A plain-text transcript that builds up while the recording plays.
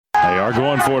They are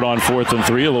going for it on 4th and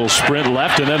 3. A little sprint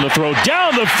left, and then the throw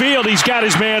down the field. He's got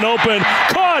his man open.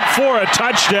 Caught for a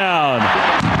touchdown.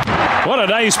 What a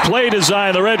nice play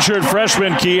design. The redshirt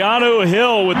freshman Keanu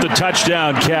Hill with the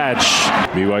touchdown catch.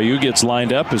 BYU gets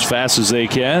lined up as fast as they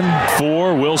can.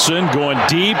 4, Wilson going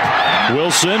deep.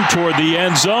 Wilson toward the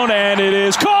end zone, and it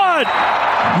is caught.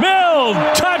 Milne,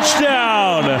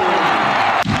 touchdown.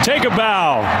 Take a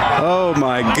bow. Oh,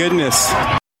 my goodness.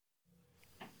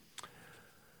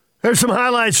 There's some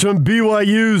highlights from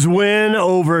BYU's win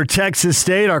over Texas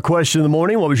State. Our question of the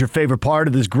morning, what was your favorite part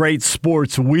of this great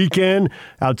sports weekend?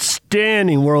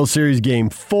 Outstanding World Series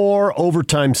Game 4,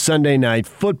 overtime Sunday night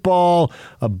football,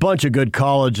 a bunch of good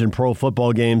college and pro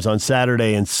football games on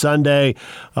Saturday and Sunday.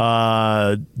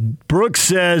 Brooks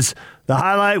says the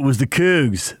highlight was the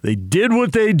Cougs. They did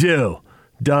what they do.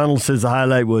 Donald says the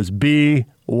highlight was BYU.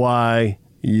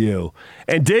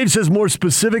 And Dave says more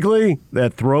specifically,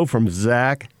 that throw from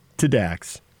Zach to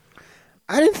Dax.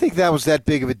 I didn't think that was that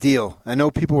big of a deal. I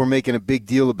know people were making a big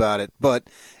deal about it, but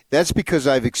that's because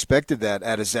I've expected that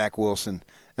out of Zach Wilson,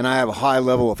 and I have a high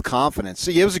level of confidence. So,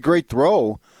 yeah, it was a great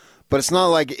throw, but it's not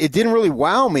like it didn't really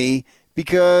wow me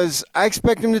because I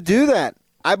expect him to do that.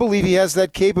 I believe he has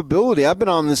that capability. I've been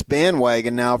on this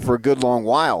bandwagon now for a good long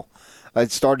while. I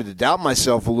started to doubt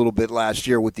myself a little bit last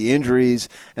year with the injuries,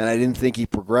 and I didn't think he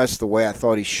progressed the way I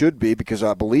thought he should be because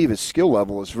I believe his skill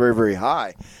level is very, very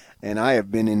high. And I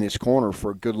have been in his corner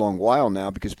for a good long while now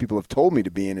because people have told me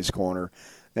to be in his corner.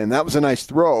 And that was a nice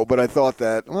throw, but I thought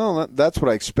that, well, that's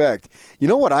what I expect. You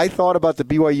know what I thought about the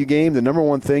BYU game? The number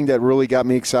one thing that really got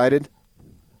me excited?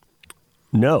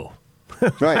 No.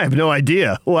 Right. I have no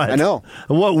idea. What? I know.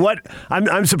 What?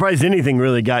 I'm surprised anything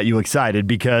really got you excited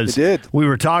because it did. We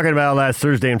were talking about last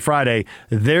Thursday and Friday.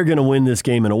 They're going to win this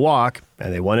game in a walk,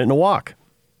 and they won it in a walk.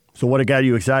 So what got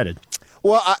you excited?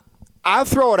 Well, I'll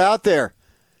throw it out there.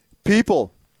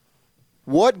 People,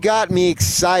 what got me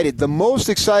excited, the most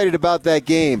excited about that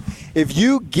game, if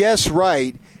you guess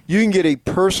right, you can get a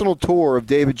personal tour of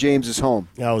David James's home.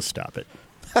 Oh, stop it.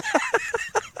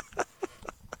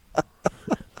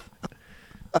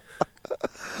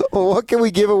 Well, what can we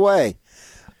give away?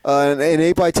 An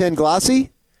 8x10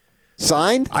 glossy?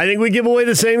 Signed? I think we give away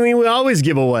the same thing we always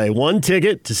give away. One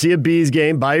ticket to see a Bees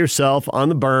game by yourself on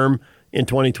the berm in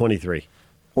 2023.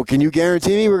 Well, can you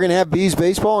guarantee me we're going to have Bees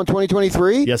baseball in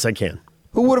 2023? Yes, I can.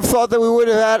 Who would have thought that we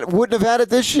wouldn't have had it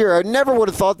this year? I never would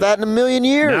have thought that in a million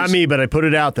years. Not me, but I put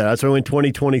it out there. That's why I went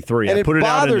 2023. And I put it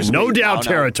out in the no me. doubt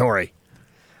territory.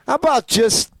 How about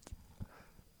just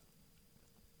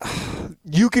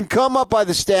you can come up by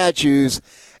the statues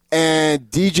and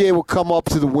DJ will come up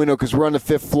to the window because we're on the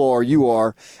 5th floor, you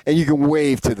are, and you can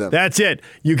wave to them. That's it.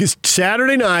 You can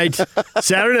Saturday night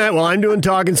while I'm doing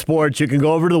Talking Sports, you can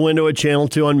go over to the window at Channel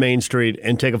 2 on Main Street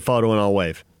and take a photo and I'll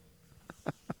wave.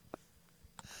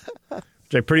 Which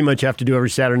I pretty much have to do every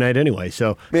Saturday night anyway.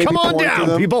 So Maybe come on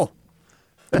down, people.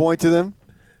 Point to them?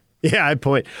 Yeah, I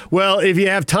point. Well, if you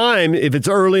have time, if it's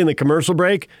early in the commercial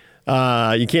break,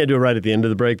 you can't do it right at the end of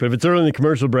the break, but if it's early in the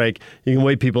commercial break, you can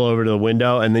wave people over to the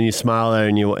window, and then you smile there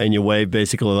and you wave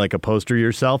basically like a poster of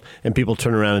yourself, and people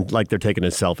turn around like they're taking a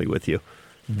selfie with you.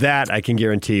 That I can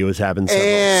guarantee you has happened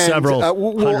several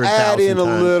we'll add in times.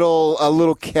 a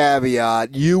little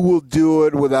caveat. You will do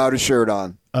it without a shirt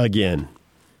on. Again.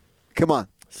 Come on.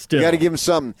 Still. You got to give him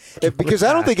something. Because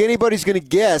I don't think anybody's going to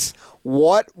guess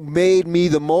what made me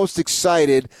the most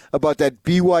excited about that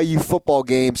BYU football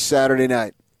game Saturday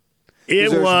night.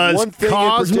 It was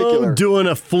Cosmo doing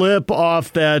a flip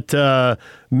off that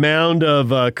mound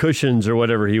of cushions or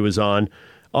whatever he was on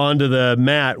onto the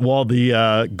mat while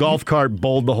the golf cart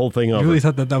bowled the whole thing over. You really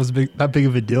thought that was that big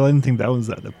of a deal? I didn't think that was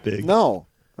that big. No.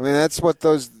 I mean, that's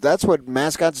what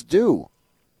mascots do.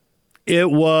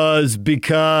 It was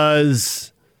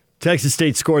because Texas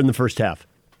State scored in the first half.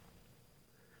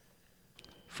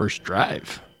 First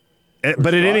drive.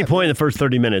 But at any point in the first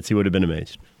 30 minutes, he would have been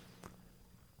amazed.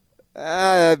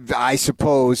 I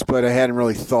suppose, but I hadn't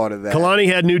really thought of that. Kalani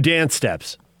had new dance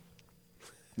steps.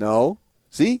 No.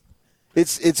 See?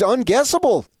 It's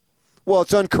unguessable. Well,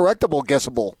 it's uncorrectable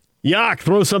guessable. Yak,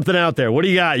 throw something out there. What do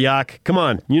you got, Yak? Come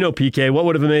on. You know PK. What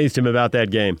would have amazed him about that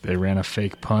game? They ran a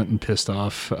fake punt and pissed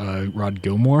off Rod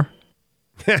Gilmore.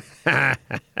 No.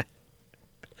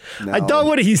 I thought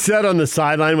what he said on the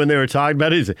sideline when they were talking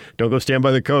about it, he's like, don't go stand by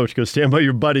the coach. Go stand by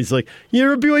your buddies. Like,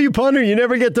 you're a BYU punter. You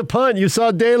never get to punt. You saw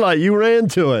daylight. You ran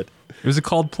to it. It was a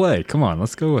called play. Come on,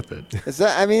 let's go with it. Is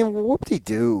that? I mean,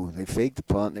 whoop-de-doo. They faked the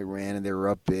punt. They ran, and they were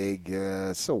up big.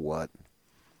 So what?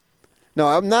 No,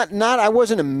 I'm not. I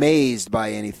wasn't amazed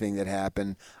by anything that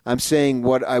happened. I'm saying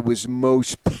what I was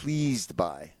most pleased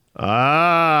by.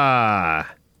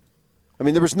 I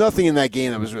mean, there was nothing in that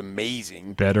game that was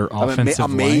amazing. Better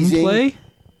offensive line play?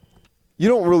 You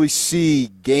don't really see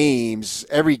games,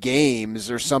 every game, is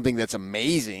there something that's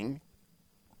amazing,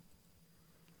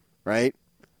 right?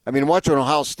 I mean, watching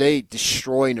Ohio State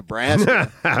destroy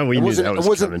Nebraska. We knew that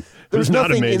was coming. There was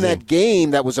nothing in that game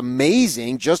that was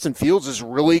amazing. Justin Fields is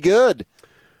really good.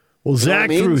 Well, Zach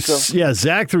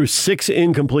threw 6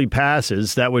 incomplete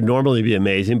passes. That would normally be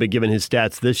amazing, but given his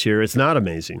stats this year, it's not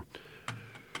amazing.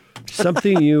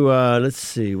 Something you let's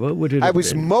see, what would it? I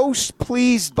was most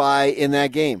pleased by in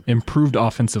that game. Improved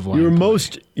offensive line.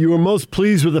 You were most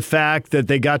pleased with the fact that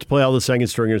they got to play all the second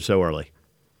stringers so early.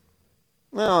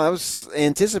 No, that was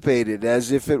anticipated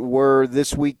as if it were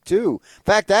this week too. In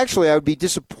fact, actually, I would be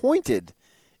disappointed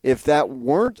if that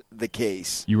weren't the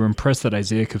case. You were impressed that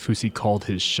Isaiah Kaufusi called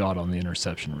his shot on the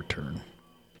interception return.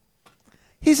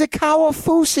 He's a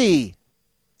Kaufusi.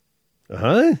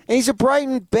 And he's a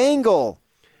Brighton Bengal.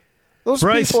 Those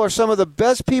people are some of the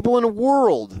best people in the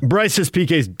world. Bryce says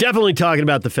PK's definitely talking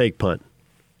about the fake punt.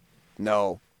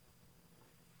 No,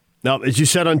 as you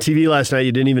said on TV last night,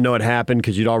 you didn't even know it happened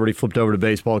because you'd already flipped over to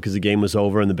baseball because the game was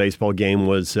over and the baseball game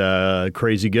was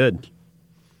crazy good.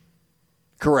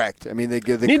 Correct. I mean, they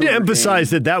need to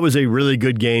emphasize that was a really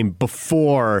good game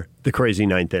before the crazy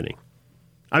ninth inning.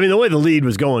 I mean, the way the lead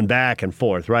was going back and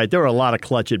forth, right? There were a lot of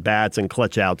clutch at bats and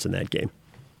clutch outs in that game.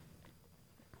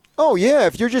 Oh, yeah.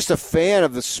 If you're just a fan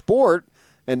of the sport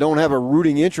and don't have a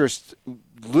rooting interest,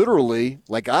 literally,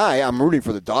 like I'm rooting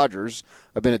for the Dodgers.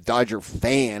 I've been a Dodger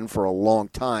fan for a long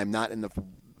time.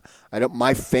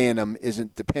 My fandom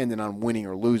isn't dependent on winning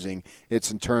or losing. It's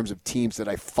in terms of teams that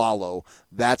I follow.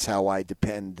 That's how I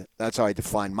define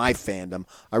my fandom.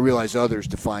 I realize others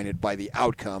define it by the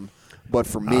outcome, but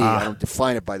for me, I don't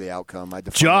define it by the outcome. I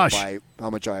define it by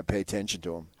how much I pay attention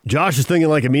to them. Josh is thinking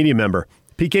like a media member.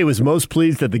 PK was most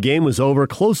pleased that the game was over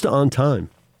close to on time.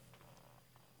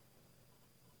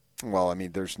 Well, I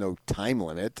mean, there's no time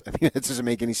limit. I mean, it doesn't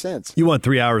make any sense. You want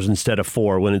 3 hours instead of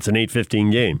 4 when it's an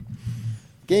 8:15 game.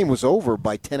 Game was over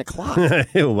by 10 o'clock.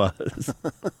 It was.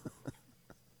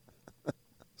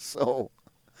 So,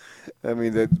 I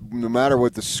mean, no matter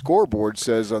what the scoreboard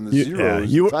says on the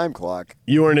the time clock.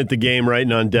 You weren't at the game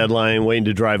writing on deadline, waiting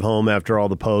to drive home after all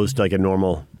the posts like a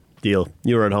normal deal.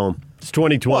 You were at home. It's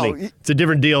 2020. Well, it's a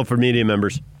different deal for media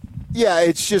members. Yeah,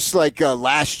 it's just like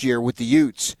last year with the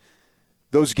Utes.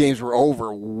 Those games were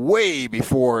over way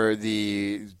before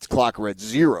the clock read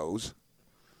zeros.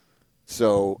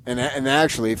 So, and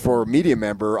actually for a media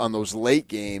member on those late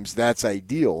games, that's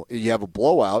ideal. You have a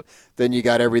blowout, then you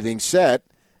got everything set,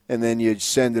 and then you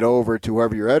send it over to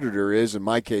whoever your editor is. In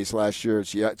my case, last year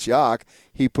it's Yak.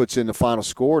 He puts in the final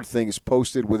score. The thing is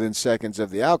posted within seconds of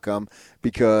the outcome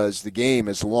because the game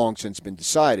has long since been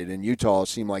decided. In Utah, it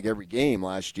seemed like every game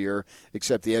last year,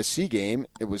 except the SC game,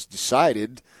 it was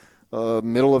decided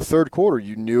middle of third quarter.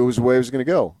 You knew it was the way it was going to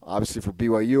go. Obviously for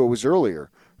BYU, it was earlier.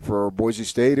 For Boise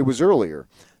State, it was earlier.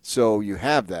 So you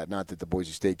have that. Not that the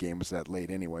Boise State game was that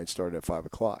late anyway. It started at 5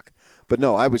 o'clock. But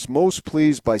no, I was most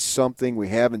pleased by something we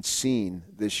haven't seen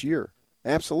this year.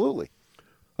 Absolutely.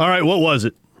 All right, what was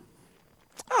it?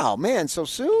 Oh, man, so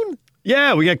soon?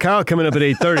 Yeah, we got Kyle coming up at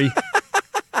 8:30.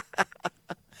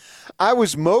 I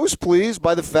was most pleased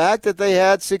by the fact that they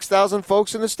had 6,000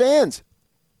 folks in the stands.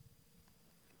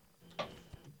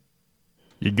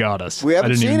 You got us. We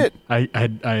haven't seen it. I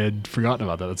had forgotten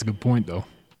about that. That's a good point, though.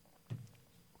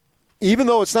 Even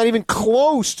though it's not even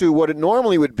close to what it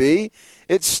normally would be,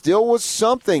 it still was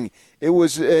something. It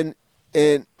was an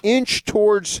inch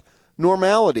towards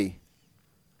normality.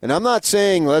 And I'm not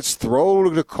saying let's throw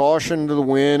the caution to the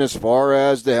wind as far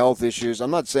as the health issues.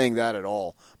 I'm not saying that at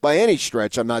all. By any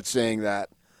stretch, I'm not saying that.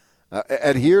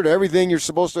 Adhere to everything you're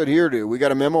supposed to adhere to. We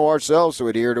got a memo ourselves to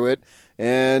adhere to it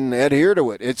and adhere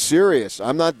to it. It's serious.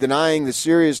 I'm not denying the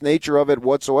serious nature of it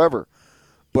whatsoever.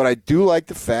 But I do like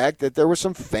the fact that there were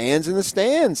some fans in the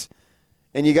stands.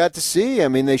 And you got to see. I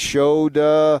mean, they showed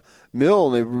Mill,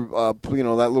 they,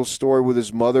 that little story with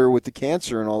his mother with the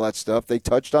cancer and all that stuff. They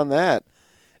touched on that.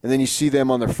 And then you see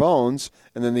them on their phones,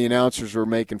 and then the announcers were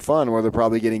making fun, or they're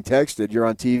probably getting texted, you're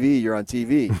on TV, you're on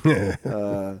TV.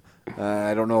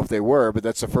 I don't know if they were, but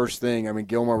that's the first thing. I mean,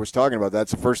 Gilmore was talking about that.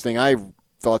 That's the first thing I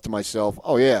thought to myself,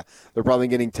 oh, yeah, they're probably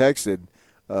getting texted.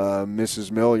 Mrs.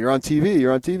 Mill, you're on TV,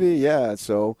 you're on TV. Yeah,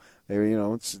 so,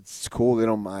 it's cool. They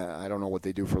don't. I don't know what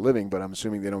they do for a living, but I'm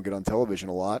assuming they don't get on television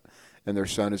a lot. And their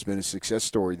son has been a success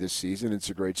story this season.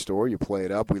 It's a great story. You play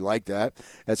it up. We like that.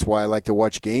 That's why I like to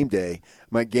watch Game Day.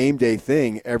 My Game Day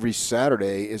thing every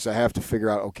Saturday is I have to figure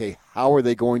out, okay, how are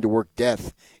they going to work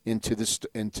death into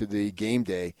the Game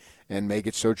Day and make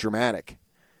it so dramatic?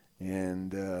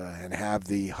 and have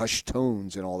the hushed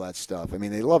tones and all that stuff. I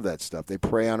mean, they love that stuff. They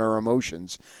prey on our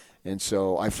emotions. And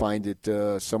so I find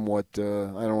it somewhat, I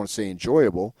don't want to say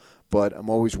enjoyable, but I'm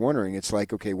always wondering. It's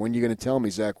like, okay, when are you going to tell me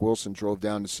Zach Wilson drove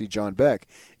down to see John Beck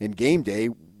in game day?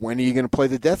 When are you going to play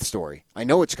the death story? I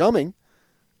know it's coming.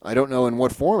 I don't know in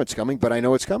what form it's coming, but I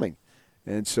know it's coming.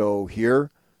 And so here,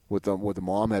 with the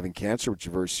mom having cancer, which is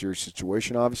a very serious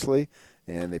situation, obviously,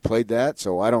 and they played that,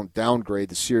 so I don't downgrade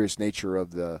the serious nature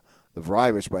of the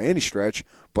virus by any stretch,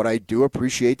 but I do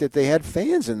appreciate that they had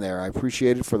fans in there. I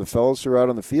appreciate it for the fellows who are out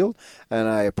on the field, and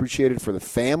I appreciate it for the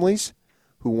families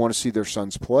who want to see their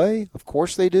sons play. Of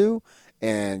course they do,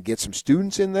 and get some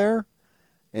students in there,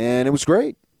 and it was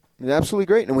great. It was absolutely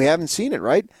great, and we haven't seen it,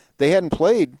 right? They hadn't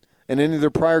played in any of their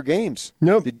prior games.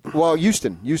 Nope.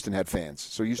 Houston had fans.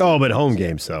 So Houston but home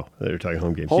games, though. They were talking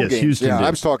home games. Home yes, games. Houston did. I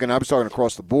was talking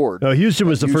across the board. No, Houston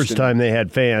was the first time they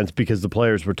had fans because the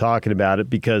players were talking about it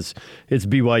because it's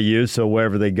BYU, so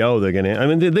wherever they go, they're going to – I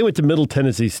mean, they went to Middle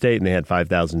Tennessee State and they had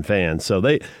 5,000 fans, so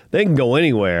they can go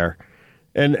anywhere.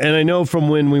 And I know from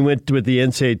when we went with the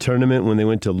NCAA tournament, when they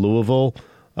went to Louisville,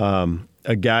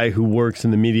 a guy who works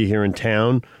in the media here in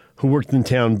town, who worked in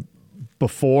town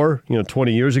before,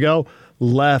 20 years ago,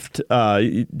 left,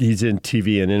 he's in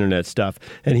TV and internet stuff,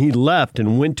 and he left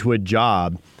and went to a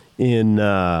job in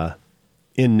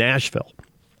Nashville.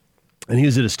 And he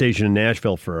was at a station in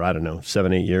Nashville for,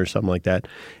 7-8 years, something like that.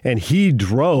 And he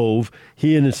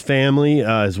and his family,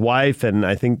 his wife, and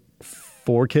I think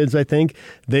 4 kids,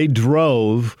 they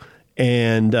drove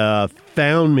and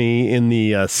found me in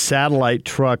the satellite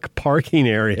truck parking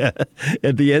area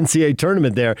at the NCAA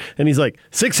tournament there. And he's like,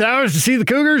 6 hours to see the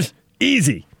Cougars?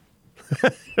 Easy.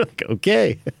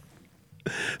 Okay.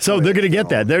 So they're going to get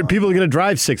that. People are going to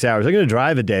drive 6 hours. They're going to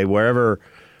drive a day wherever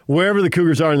the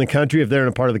Cougars are in the country. If they're in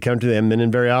a part of the country they haven't been in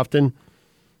very often,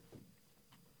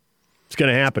 it's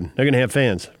going to happen. They're going to have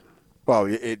fans.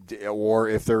 Well, or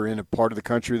if they're in a part of the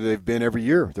country that they've been every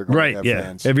year, they're going to have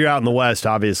fans. If you're out in the West,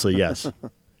 obviously, yes.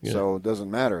 So it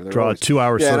doesn't matter. Draw a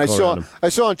 2-hour circle around them. I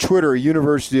saw on Twitter a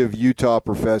University of Utah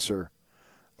professor.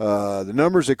 The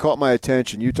numbers that caught my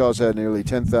attention, Utah's had nearly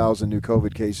 10,000 new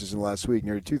COVID cases in the last week,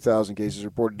 nearly 2,000 cases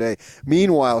reported today.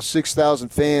 Meanwhile, 6,000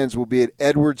 fans will be at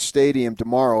Edwards Stadium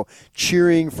tomorrow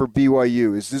cheering for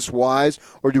BYU. Is this wise,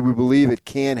 or do we believe it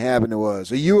can happen to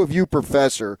us? A U of U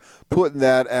professor putting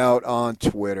that out on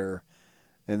Twitter.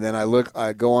 And then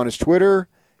I go on his Twitter,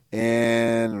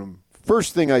 and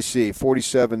first thing I see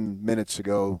 47 minutes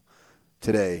ago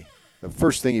today, the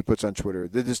first thing he puts on Twitter,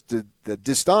 the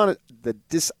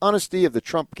dishonesty of the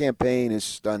Trump campaign is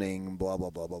stunning, blah,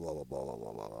 blah, blah, blah, blah, blah, blah,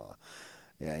 blah, blah, blah.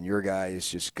 Yeah, and your guy is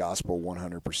just gospel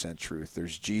 100% truth.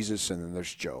 There's Jesus and then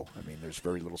there's Joe. I mean, there's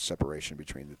very little separation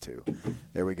between the two.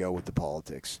 There we go with the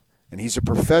politics. And he's a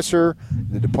professor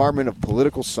in the Department of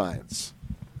Political Science.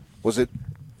 Was it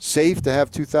safe to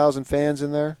have 2,000 fans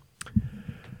in there?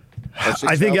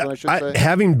 I think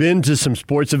having been to some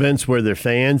sports events where they're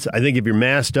fans, I think if you're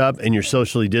masked up and you're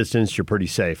socially distanced, you're pretty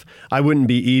safe. I wouldn't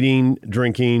be eating,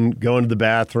 drinking, going to the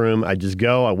bathroom. I'd just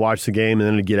go, I'd watch the game, and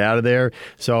then I'd get out of there.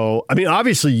 So, I mean,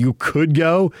 obviously you could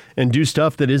go and do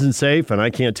stuff that isn't safe, and I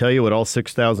can't tell you what all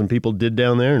 6,000 people did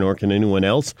down there, nor can anyone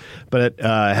else. But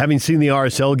having seen the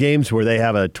RSL games where they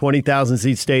have a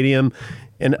 20,000-seat stadium,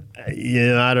 and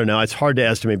I don't know, it's hard to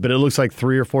estimate, but it looks like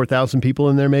 3,000 or 4,000 people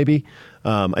in there maybe.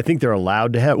 I think they're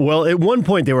allowed to have, well, at one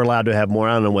point they were allowed to have more.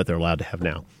 I don't know what they're allowed to have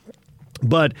now.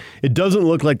 But it doesn't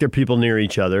look like there are people near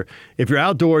each other. If you're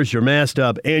outdoors, you're masked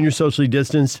up, and you're socially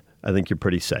distanced, I think you're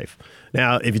pretty safe.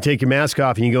 Now, if you take your mask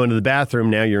off and you go into the bathroom,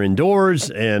 now you're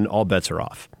indoors, and all bets are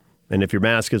off. And if your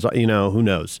mask is, who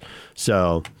knows?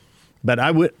 So, but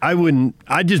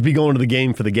I'd just be going to the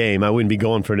game for the game. I wouldn't be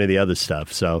going for any of the other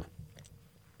stuff, so.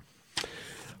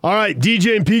 All right,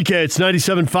 DJ and PK, it's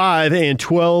 97.5 and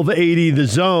 1280 The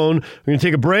Zone. We're going to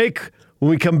take a break. When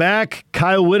we come back,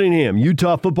 Kyle Whittingham,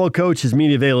 Utah football coach, his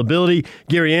media availability.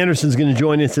 Gary Anderson's going to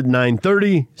join us at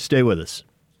 9:30. Stay with us.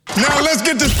 Now let's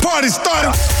get this party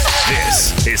started.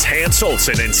 This is Hans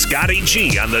Olsen and Scotty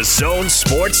G on the Zone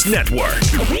Sports Network.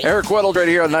 Eric Weddle right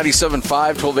here on 97.5,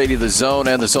 1280 The Zone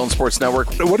and the Zone Sports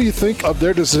Network. What do you think of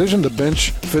their decision to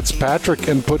bench Fitzpatrick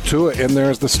and put Tua in there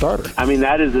as the starter? I mean,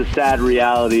 that is a sad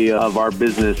reality of our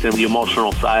business and the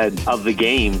emotional side of the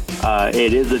game.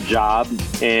 It is a job,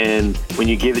 and when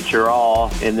you give it your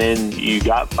all and then you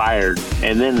got fired,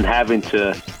 and then having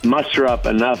to muster up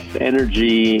enough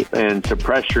energy and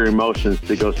suppress your emotions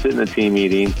to go sit in a team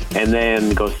meeting and then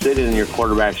go sit in your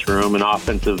quarterback's room, an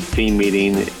offensive team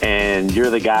meeting, and you're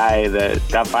the guy that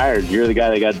got fired. You're the guy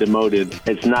that got demoted.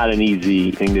 It's not an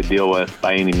easy thing to deal with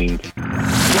by any means.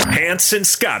 Hans and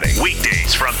Scotty.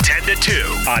 Weekdays from 10 to 2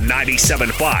 on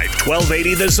 97.5,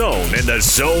 1280 The Zone and The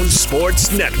Zone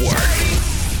Sports Network.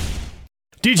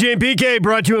 DJ and PK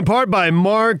brought to you in part by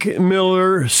Mark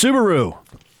Miller Subaru.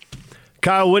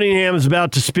 Kyle Whittingham is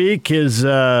about to speak. His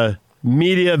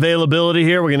media availability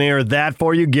here. We're going to air that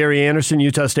for you. Gary Anderson,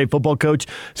 Utah State football coach,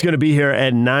 is going to be here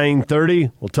at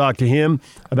 9:30. We'll talk to him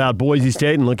about Boise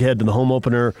State and look ahead to the home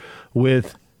opener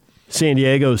with San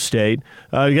Diego State.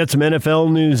 We got some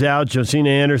NFL news out. Josina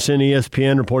Anderson,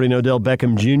 ESPN, reporting Odell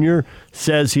Beckham Jr.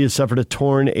 says he has suffered a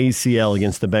torn ACL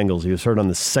against the Bengals. He was hurt on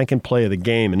the second play of the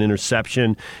game, an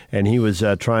interception, and he was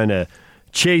trying to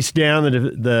chase down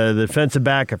the defensive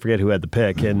back. I forget who had the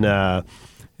pick,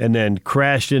 and then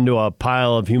crashed into a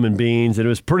pile of human beings. And it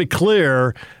was pretty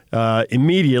clear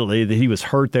immediately that he was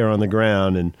hurt there on the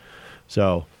ground. And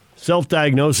so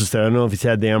self-diagnosis there. I don't know if he's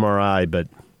had the MRI, but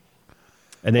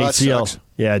an ACL.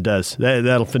 Yeah, it does.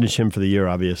 That'll finish him for the year,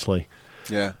 obviously.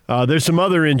 Yeah. There's some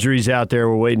other injuries out there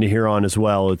we're waiting to hear on as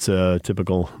well. It's a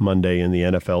typical Monday in the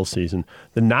NFL season.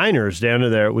 The Niners down to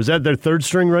there. Was that their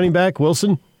third-string running back,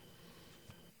 Wilson?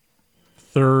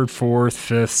 Third, fourth,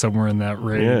 fifth, somewhere in that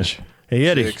range. Yeah.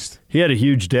 He had a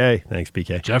huge day. Thanks,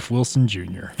 PK. Jeff Wilson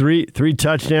Jr. Three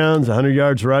touchdowns, 100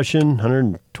 yards rushing,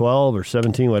 112 or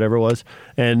 17, whatever it was.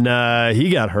 And he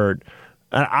got hurt.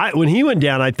 When he went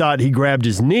down, I thought he grabbed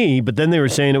his knee, but then they were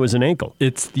saying it was an ankle.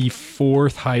 It's the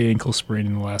fourth high ankle sprain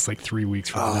in the last 3 weeks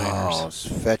for the Niners. Oh, it's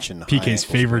fetching. PK's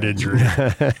favorite injury.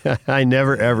 I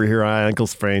never, ever hear high ankle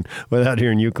sprain without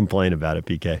hearing you complain about it,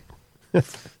 PK.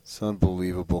 It's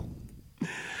unbelievable.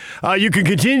 You can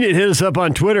continue to hit us up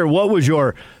on Twitter. What was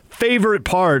your favorite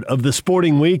part of the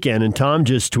sporting weekend? And Tom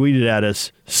just tweeted at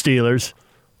us, Steelers,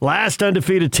 last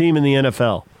undefeated team in the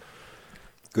NFL.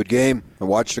 Good game. I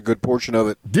watched a good portion of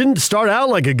it. Didn't start out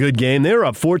like a good game. They were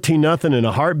up 14-0 in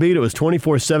a heartbeat. It was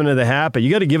 24-7 at the half. But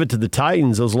you got to give it to the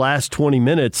Titans. Those last 20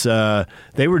 minutes,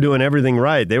 they were doing everything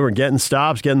right. They were getting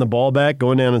stops, getting the ball back,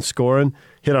 going down and scoring.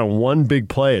 Hit on one big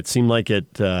play. It seemed like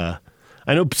it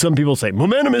I know some people say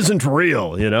momentum isn't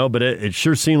real, but it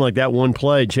sure seemed like that one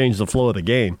play changed the flow of the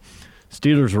game.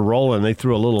 Steelers were rolling. They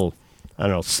threw a little,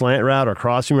 slant route or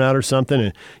crossing route or something.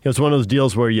 And it's one of those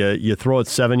deals where you throw it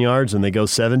 7 yards and they go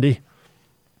 70.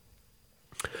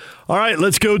 All right,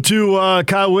 let's go to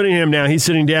Kyle Whittingham now. He's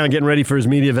sitting down getting ready for his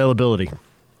media availability.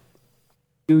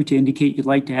 To indicate you'd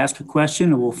like to ask a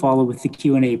question, and we'll follow with the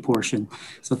Q&A portion.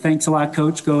 So thanks a lot,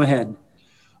 Coach. Go ahead.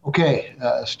 Okay,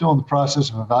 still in the process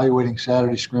of evaluating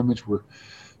Saturday scrimmage. We're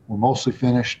mostly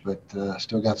finished, but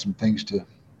still got some things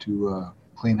to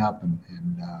clean up and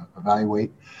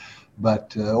evaluate.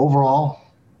 But overall,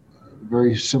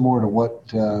 very similar to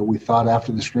what we thought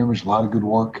after the scrimmage. A lot of good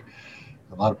work,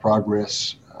 a lot of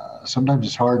progress. Sometimes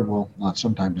it's hard. Well, not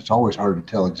sometimes. It's always hard to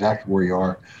tell exactly where you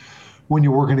are when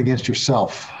you're working against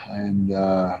yourself and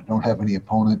don't have any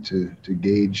opponent to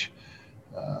gauge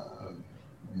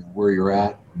where you're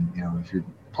at. If you're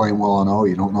playing well on O,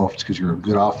 you don't know if it's because you're a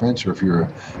good offense or if you're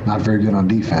not very good on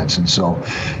defense. And so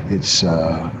it's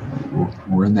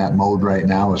we're in that mode right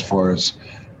now as far as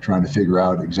trying to figure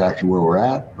out exactly where we're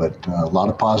at. But a lot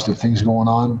of positive things going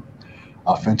on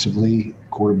offensively.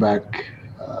 Quarterback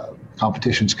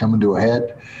competition's coming to a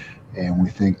head, and we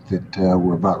think that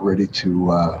we're about ready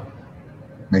to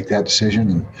make that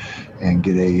decision and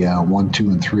get a 1, 2,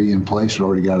 and 3 in place. We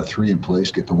already got a 3 in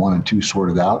place, get the 1 and 2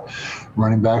 sorted out.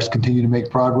 Running backs continue to make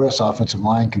progress. Offensive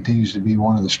line continues to be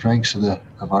one of the strengths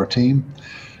of our team,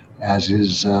 as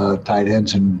is tight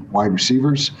ends and wide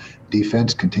receivers.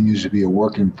 Defense continues to be a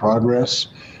work in progress.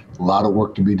 A lot of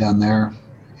work to be done there,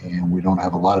 and we don't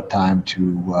have a lot of time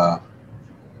to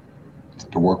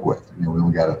work with. We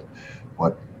only got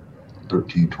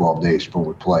 13, 12 days before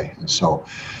we play. And so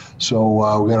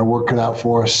we got to work it out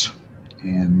for us,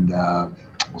 and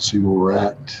we'll see where we're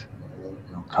at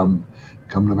come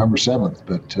November 7th.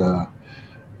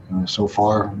 But so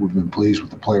far, we've been pleased with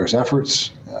the players'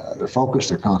 efforts, their focus,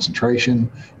 their concentration,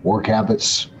 work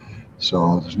habits.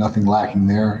 So there's nothing lacking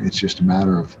there. It's just a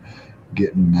matter of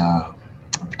getting,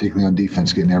 particularly on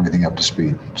defense, getting everything up to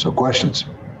speed. So questions?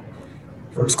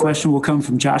 First question will come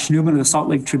from Josh Newman of the Salt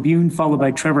Lake Tribune, followed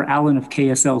by Trevor Allen of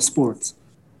KSL Sports.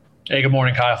 Hey, good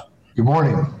morning, Kyle. Good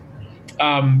morning.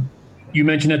 You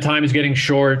mentioned that time is getting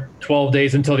short, 12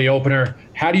 days until the opener.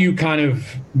 How do you kind of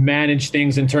manage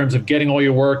things in terms of getting all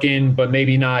your work in, but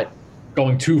maybe not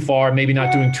going too far, maybe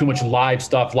not doing too much live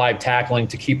stuff, live tackling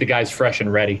to keep the guys fresh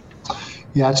and ready?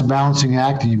 Yeah, it's a balancing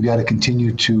act, and you've got to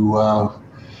continue to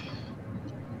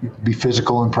be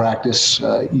physical in practice,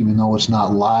 even though it's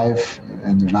not live,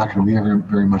 and there's not going to be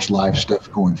very much live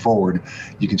stuff going forward.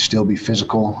 You can still be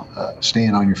physical,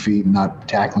 staying on your feet and not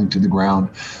tackling to the ground.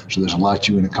 So there's a lot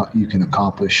you can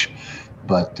accomplish.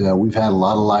 But we've had a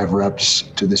lot of live reps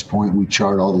to this point. We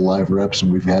chart all the live reps,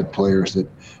 and we've had players that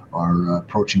are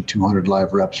approaching 200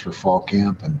 live reps for fall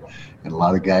camp, and a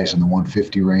lot of guys in the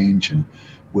 150 range, and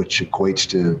which equates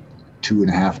to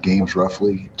 2.5 games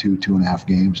roughly, 2.5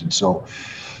 games. And so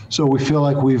we feel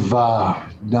like we've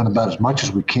done about as much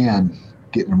as we can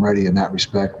getting them ready in that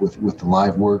respect with the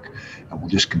live work. And we'll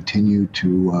just continue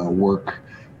to work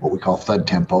what we call thud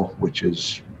tempo, which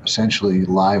is essentially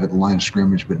live at the line of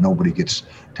scrimmage, but nobody gets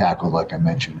tackled, like I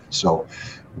mentioned. So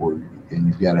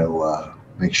you've got to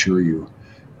make sure you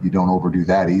don't overdo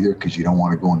that either, because you don't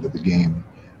want to go into the game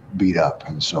beat up.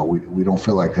 And so we don't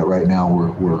feel like that right now.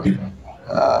 We're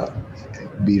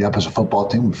beat up as a football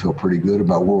team. We feel pretty good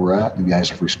about where we're at. The guys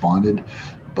have responded,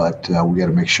 but we got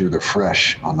to make sure they're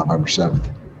fresh on November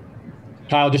 7th.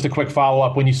 Kyle, just a quick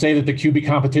follow-up. When you say that the QB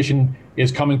competition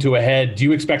is coming to a head, do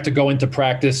you expect to go into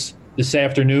practice this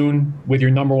afternoon with your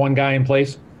number one guy in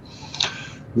place?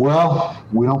 Well,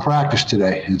 we don't practice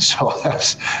today, and so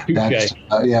that's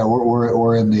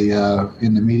we're in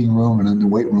the meeting room and in the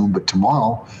weight room. But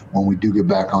tomorrow, when we do get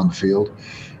back on the field,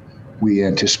 we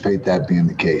anticipate that being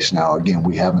the case. Now, again,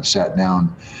 we haven't sat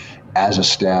down as a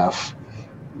staff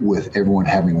with everyone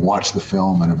having watched the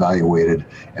film and evaluated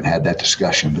and had that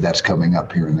discussion, but that's coming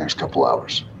up here in the next couple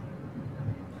hours.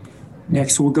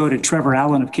 Next, we'll go to Trevor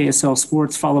Allen of KSL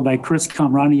Sports, followed by Chris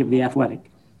Kamrani of The Athletic.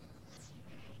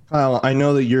 Kyle, I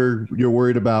know that you're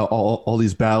worried about all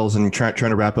these battles and trying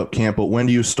to wrap up camp, but when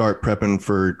do you start prepping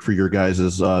for your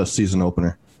guys' season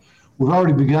opener? We've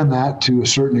already begun that to a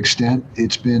certain extent.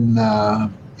 It's been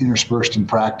interspersed in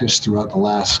practice throughout the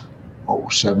last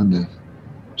 7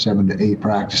 to 8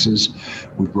 practices.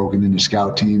 We've broken into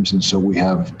scout teams, and so we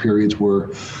have periods where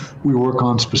we work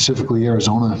on specifically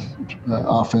Arizona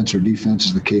offense or defense,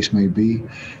 as the case may be.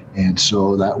 And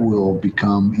so that will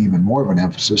become even more of an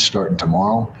emphasis starting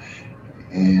tomorrow.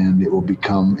 And it will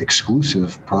become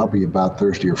exclusive probably about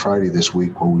Thursday or Friday this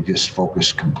week, where we just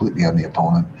focus completely on the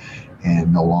opponent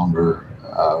and no longer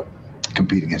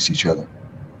compete against each other.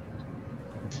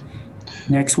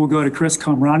 Next, we'll go to Chris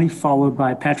Kamrani, followed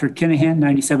by Patrick Kinahan,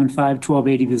 97.5,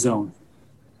 1280 The Zone.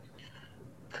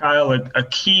 Kyle, a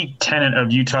key tenet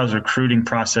of Utah's recruiting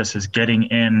process is getting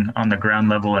in on the ground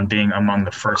level and being among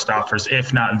the first offers,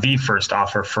 if not the first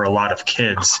offer for a lot of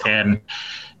kids. And,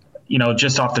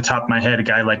 just off the top of my head, a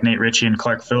guy like Nate Ritchie and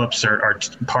Clark Phillips are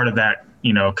part of that,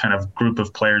 kind of group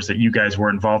of players that you guys were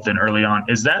involved in early on.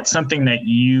 Is that something that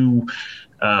you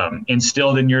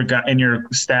instilled in your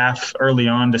staff early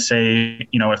on to say,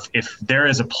 if there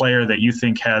is a player that you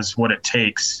think has what it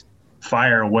takes,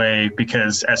 fire away?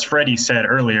 Because as Freddie said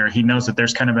earlier, he knows that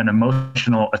there's kind of an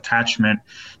emotional attachment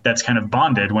that's kind of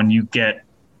bonded when you get,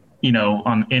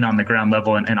 on the ground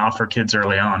level and offer kids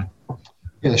early on.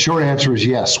 Yeah, the short answer is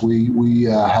yes. We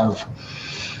have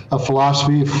a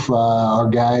philosophy. If our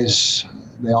guys,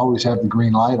 they always have the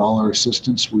green light, all our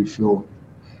assistants, we feel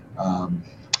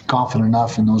confident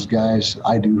enough in those guys.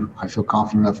 I feel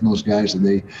confident enough in those guys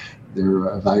that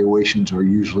their evaluations are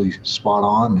usually spot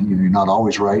on. You're not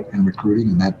always right in recruiting,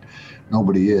 and that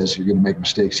nobody is. You're going to make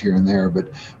mistakes here and there,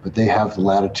 but they have the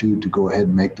latitude to go ahead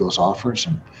and make those offers.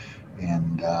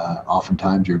 And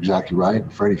oftentimes you're exactly right.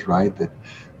 And Freddie's right that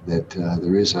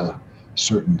there is a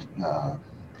certain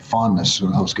fondness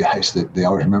in those guys that they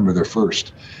always remember their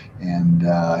first. And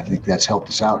I think that's helped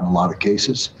us out in a lot of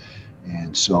cases.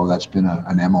 And so that's been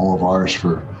an MO of ours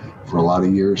for a lot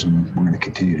of years, and we're going to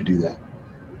continue to do that.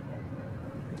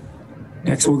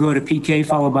 Next, we'll go to PK,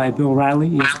 followed by Bill Riley,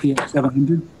 ESPN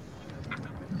 700.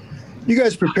 You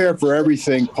guys prepare for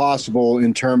everything possible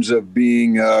in terms of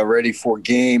being ready for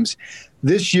games.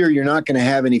 This year, you're not going to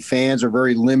have any fans or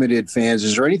very limited fans.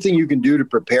 Is there anything you can do to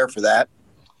prepare for that?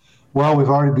 Well, we've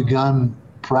already begun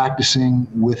practicing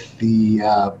with the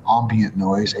ambient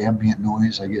noise,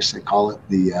 I guess they call it,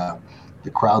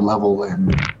 the crowd level and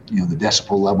the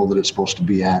decibel level that it's supposed to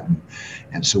be at,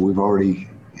 and so we've already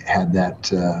had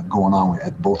that going on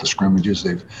at both the scrimmages.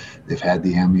 They've had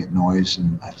the ambient noise,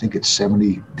 and I think it's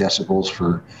 70 decibels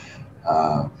for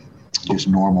just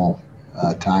normal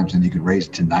times, and you can raise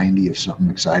it to 90 if something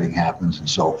exciting happens. And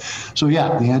so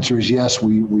yeah, the answer is yes.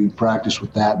 We practice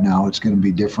with that now. It's going to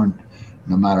be different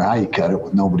no matter how you cut it,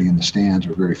 with nobody in the stands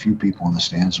or very few people in the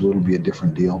stands, so it'll be a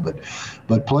different deal.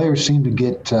 But players seem to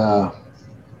get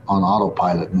on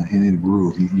autopilot and in a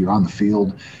groove. You're on the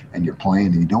field and you're playing,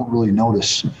 and you don't really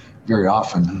notice very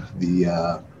often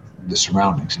the the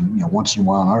surroundings. And once in a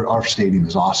while, our stadium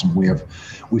is awesome.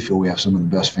 We feel we have some of the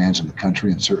best fans in the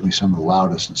country, and certainly some of the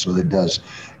loudest. And so that does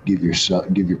give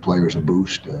your players a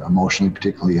boost emotionally,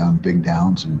 particularly on big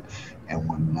downs and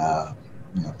when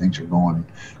things are going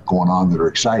on that are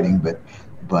exciting. But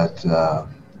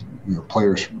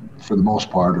players for the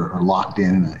most part are locked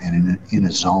in and in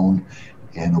a zone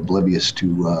and oblivious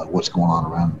to what's going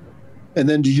on around them. And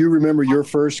then, do you remember your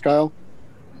first, Kyle?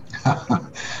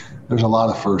 There's a lot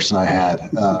of firsts I had.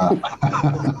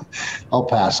 I'll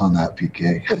pass on that,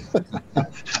 PK.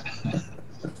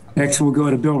 Next, we'll go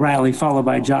to Bill Riley, followed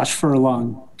by Josh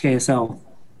Furlong, KSL.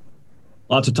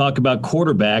 Lots of talk about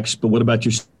quarterbacks, but what about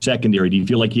your secondary? Do you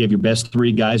feel like you have your best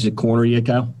three guys at corner yet,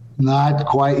 Kyle? Not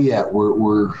quite yet.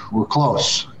 We're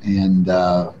close, and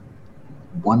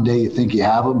one day you think you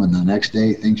have them, and the next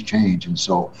day things change, and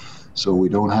so we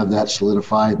don't have that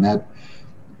solidified. And that,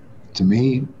 to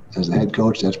me, as the head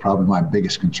coach, that's probably my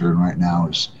biggest concern right now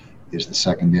is the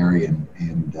secondary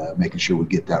and making sure we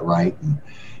get that right.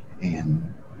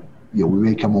 And we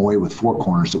may come away with four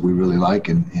corners that we really like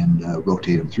and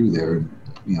rotate them through there and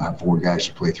have four guys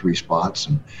to play three spots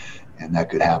and that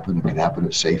could happen. It could happen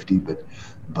at safety, but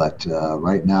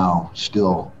right now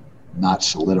still not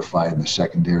solidified in the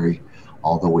secondary,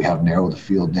 although we have narrowed the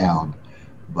field down.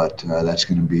 But that's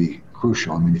going to be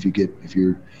crucial. I mean, if you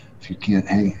can't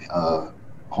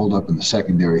hold up in the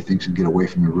secondary, things can get away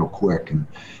from you real quick. And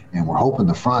we're hoping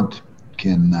the front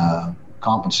can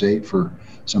compensate for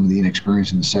some of the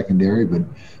inexperience in the secondary,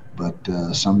 but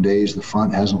some days the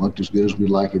front hasn't looked as good as we'd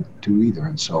like it to either.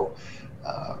 And so,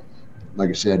 like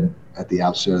I said at the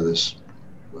outset of this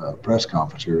press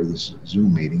conference here, this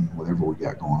Zoom meeting, whatever we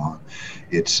got going on,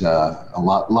 it's a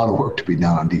lot of work to be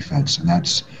done on defense, and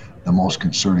that's the most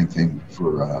concerning thing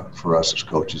for us as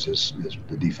coaches is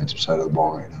the defensive side of the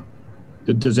ball right now.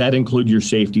 Does that include your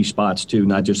safety spots too,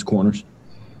 not just corners?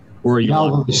 Or are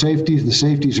you the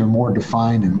safeties are more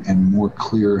defined and more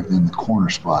clear than the corner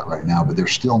spot right now, but they're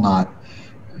still not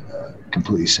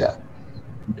completely set.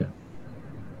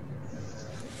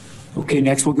 Okay,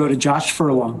 next we'll go to Josh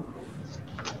Furlong.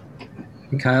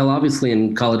 Kyle, obviously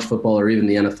in college football or even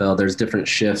the NFL, there's different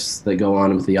shifts that go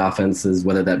on with the offenses,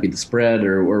 whether that be the spread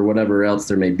or whatever else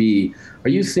there may be. Are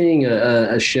you seeing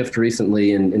a shift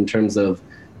recently in terms of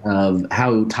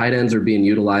how tight ends are being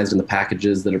utilized in the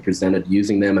packages that are presented,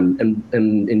 using them, and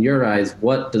in your eyes,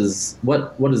 what does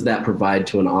that provide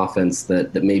to an offense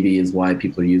that maybe is why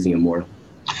people are using it more?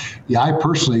 Yeah, I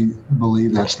personally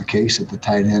believe that's the case, that the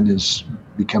tight end is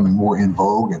becoming more in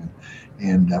vogue,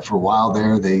 and for a while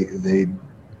there they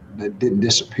didn't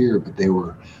disappear, but they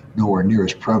were nowhere near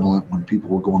as prevalent when people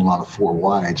were going a lot of four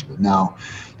wides. But now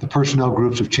the personnel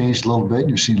groups have changed a little bit, and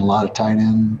you're seeing a lot of tight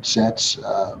end sets,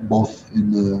 both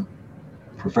in the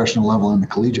professional level and the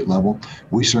collegiate level.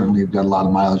 We certainly have got a lot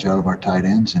of mileage out of our tight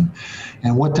ends, and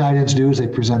what tight ends do is they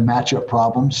present matchup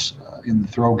problems in the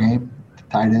throw game. The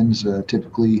tight ends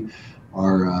typically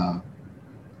are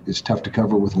it's tough to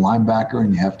cover with a linebacker,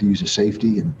 and you have to use a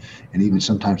safety, and even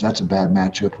sometimes that's a bad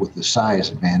matchup with the size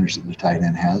advantage that the tight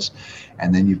end has.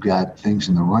 And then you've got things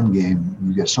in the run game.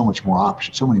 You've got so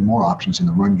many more options in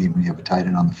the run game when you have a tight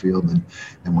end on the field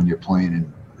than when you're playing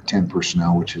in 10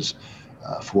 personnel, which is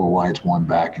four wides, one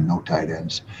back, and no tight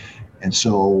ends. And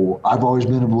so I've always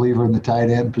been a believer in the tight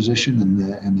end position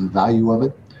and the value of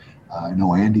it. I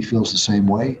know Andy feels the same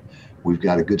way. We've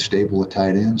got a good stable of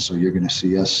tight ends, so you're going to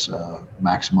see us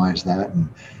maximize that.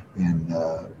 And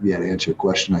to answer your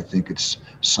question, I think it's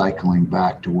cycling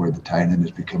back to where the tight end is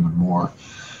becoming more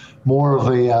of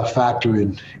a factor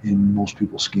in most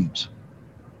people's schemes.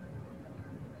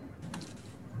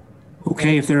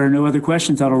 Okay, if there are no other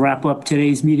questions, that'll wrap up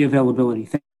today's media availability.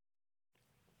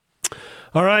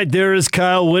 All right, there is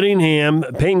Kyle Whittingham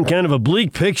painting kind of a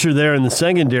bleak picture there in the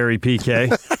secondary, PK.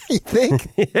 You think?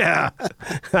 Yeah.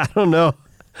 I don't know.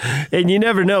 And you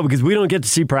never know because we don't get to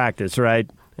see practice, right?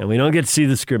 And we don't get to see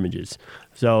the scrimmages.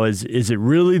 So is it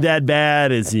really that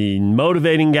bad? Is he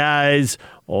motivating guys?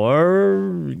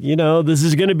 Or, this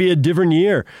is going to be a different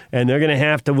year. And they're going to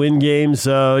have to win games,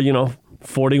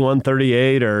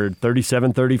 41-38 or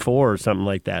 37-34 or something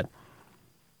like that.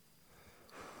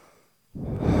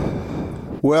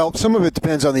 Well, some of it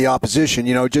depends on the opposition,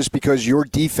 just because your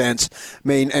defense,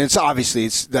 and it's obviously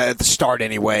at the start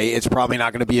anyway, it's probably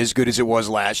not going to be as good as it was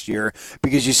last year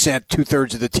because you sent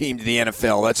 2/3 of the team to the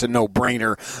NFL. That's a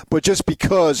no-brainer. But just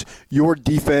because your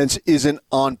defense isn't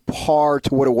on par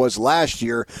to what it was last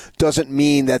year doesn't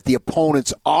mean that the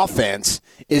opponent's offense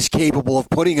is capable of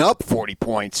putting up 40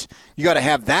 points. You got to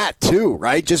have that too,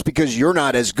 right? Just because you're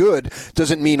not as good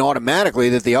doesn't mean automatically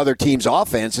that the other team's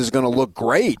offense is going to look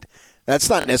great. That's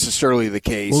not necessarily the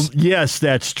case. Well, yes,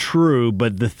 that's true,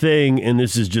 but the thing, and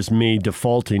this is just me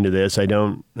defaulting to this, I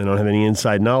don't have any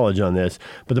inside knowledge on this,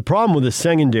 but the problem with the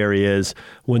secondary is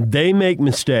when they make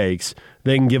mistakes,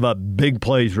 they can give up big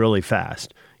plays really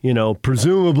fast.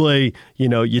 Presumably,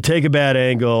 you take a bad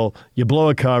angle, you blow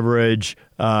a coverage,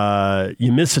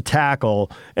 you miss a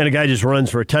tackle, and a guy just runs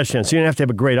for a touchdown. So you don't have to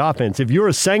have a great offense. If you're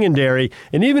a secondary,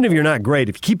 and even if you're not great,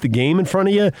 if you keep the game in front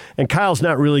of you, and Kyle's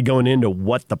not really going into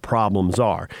what the problems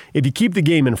are, if you keep the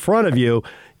game in front of you,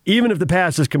 even if the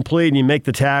pass is complete and you make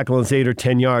the tackle and it's 8 or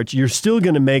 10 yards, you're still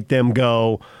going to make them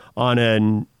go on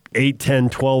an 8,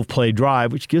 10, 12-play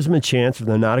drive, which gives them a chance, if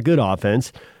they're not a good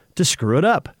offense, to screw it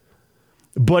up.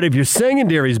 But if your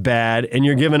secondary's bad and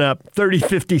you're giving up 30,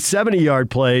 50, 70-yard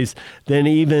plays, then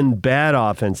even bad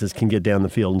offenses can get down the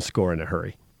field and score in a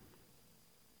hurry.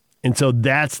 And so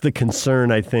that's the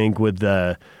concern, I think, with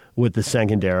the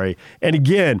secondary. And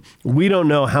again, we don't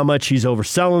know how much he's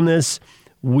overselling this.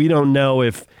 We don't know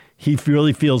if he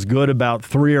really feels good about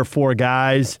 3 or 4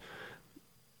 guys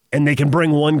and they can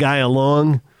bring one guy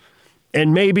along.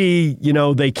 And maybe,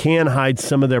 they can hide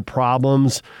some of their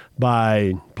problems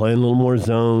by playing a little more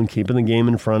zone, keeping the game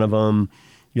in front of them.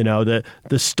 The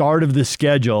start of the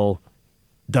schedule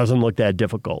doesn't look that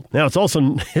difficult. Now, it's also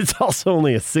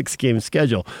only a 6-game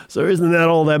schedule, so there isn't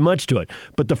all that much to it.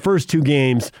 But the first 2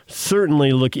 games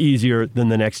certainly look easier than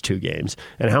the next 2 games.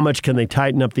 And how much can they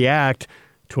tighten up the act?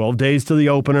 12 days to the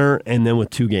opener, and then with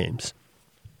 2 games.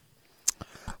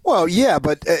 Well, yeah,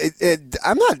 but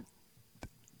I'm not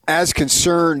as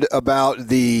concerned about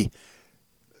the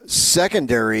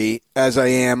secondary as I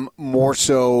am more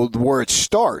so where it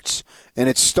starts. And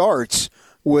it starts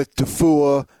with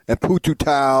Tafua and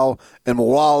Pututau and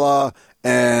Moala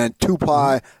and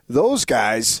Tupai. Those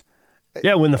guys.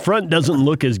 Yeah, when the front doesn't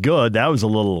look as good, that was a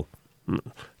little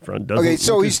front doesn't. Okay,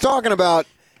 so he's talking about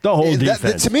the whole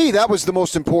defense. To me, that was the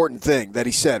most important thing that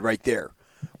he said right there.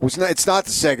 It's not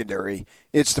the secondary,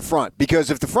 it's the front.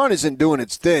 Because if the front isn't doing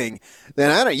its thing,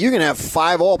 then you can have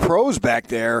 5 all-pros back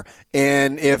there,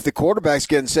 and if the quarterback's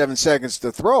getting 7 seconds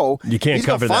to throw, you can't he's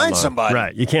cover going to find that long. somebody.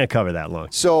 Right, you can't cover that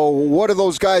long. So what are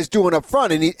those guys doing up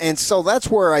front? And so that's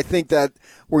where I think that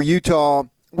where Utah,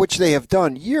 which they have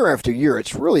done year after year,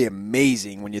 it's really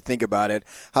amazing when you think about it,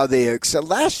 how they excel.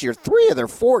 Last year, 3 of their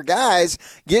 4 guys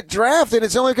get drafted.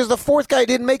 It's only because the 4th guy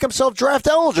didn't make himself draft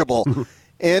eligible.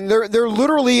 And they're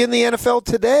literally in the NFL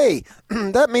today.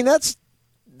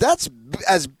 That's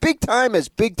as big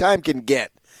time can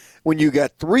get when you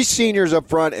got 3 seniors up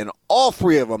front and all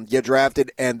 3 of them get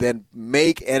drafted and then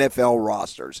make NFL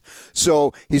rosters.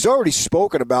 So he's already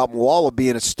spoken about Moala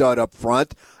being a stud up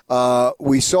front.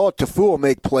 We saw Tafua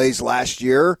make plays last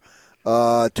year.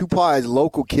 Tupai,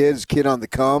 local kid on the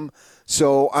come.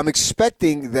 So I'm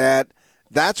expecting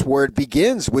that's where it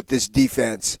begins with this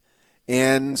defense.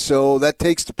 And so that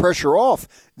takes the pressure off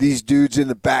these dudes in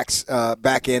the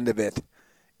back end of it.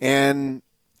 And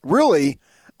really,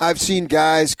 I've seen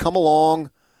guys come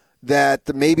along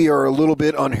that maybe are a little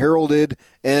bit unheralded,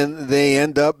 and they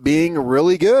end up being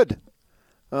really good.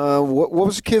 What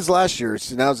was the kid's last year?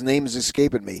 Now his name is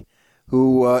escaping me.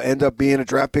 Who ended up being a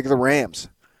draft pick of the Rams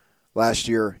last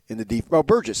year in the deep. Oh,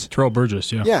 Burgess. Terrell Burgess,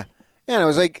 yeah. Yeah. And I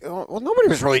was like, well, nobody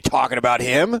was really talking about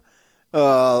him.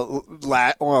 2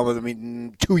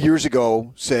 years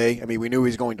ago, we knew he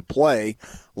was going to play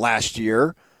last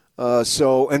year.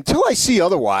 So until I see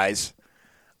otherwise,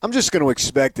 I'm just going to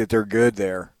expect that they're good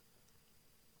there.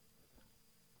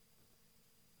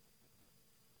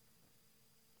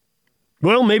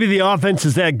 Well, maybe the offense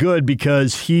is that good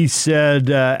because he said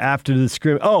after the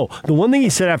scrimmage. Oh, the one thing he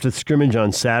said after the scrimmage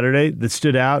on Saturday that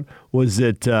stood out was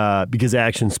that because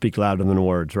actions speak louder than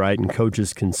words, right? And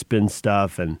coaches can spin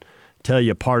stuff and tell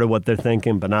you part of what they're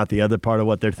thinking, but not the other part of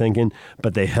what they're thinking.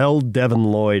 But they held Devin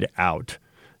Lloyd out.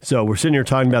 So we're sitting here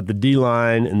talking about the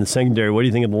D-line and the secondary. What do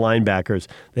you think of the linebackers?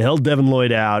 They held Devin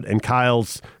Lloyd out, and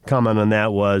Kyle's comment on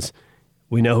that was,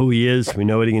 we know who he is. We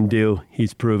know what he can do.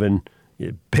 He's proven.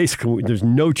 Basically, there's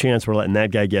no chance we're letting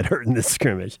that guy get hurt in this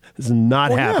scrimmage. This is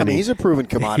not happening. He's a proven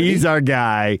commodity. He's our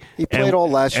guy. He played all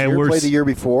last year, played the year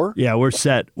before. Yeah, we're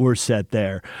set. We're set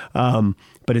there.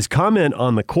 But his comment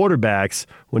on the quarterbacks,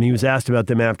 when he was asked about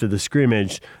them after the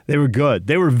scrimmage, they were good.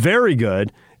 They were very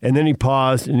good. And then he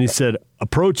paused and he said,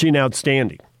 approaching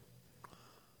outstanding.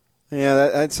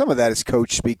 Yeah, some of that is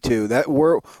coach speak, too.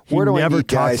 Where do I need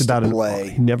guys to play?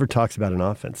 He never talks about an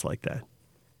offense like that.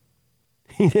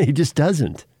 He just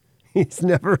doesn't. He's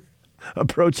never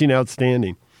approaching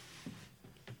outstanding.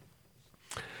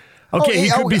 Okay, he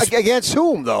could be against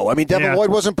whom though? I mean, Devin Lloyd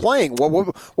wasn't playing. What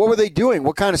were they doing?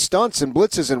 What kind of stunts and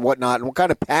blitzes and whatnot, and what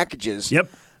kind of packages? Yep.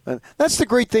 That's the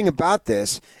great thing about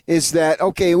this is that,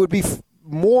 okay, it would be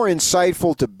more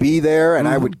insightful to be there and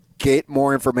I would get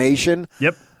more information.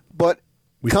 Yep. But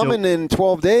coming in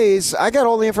 12 days, I got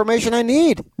all the information I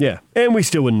need. Yeah, and we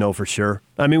still wouldn't know for sure.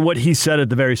 I mean, what he said at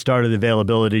the very start of the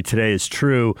availability today is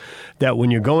true, that when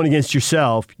you're going against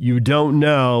yourself, you don't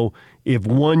know if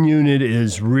one unit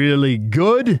is really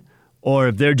good or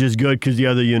if they're just good because the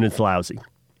other unit's lousy.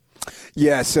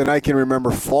 Yes, and I can remember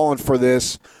falling for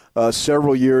this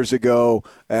several years ago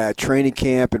at training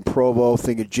camp in Provo,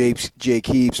 thinking Jake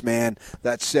Heaps, man,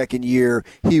 that second year,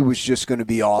 he was just going to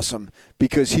be awesome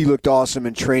because he looked awesome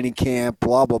in training camp,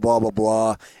 blah, blah, blah, blah,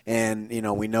 blah. And,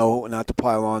 we know not to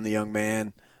pile on the young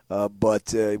man,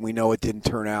 but we know it didn't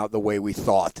turn out the way we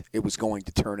thought it was going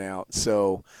to turn out.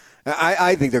 So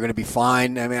I think they're going to be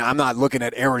fine. I mean, I'm not looking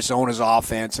at Arizona's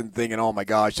offense and thinking, oh, my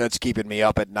gosh, that's keeping me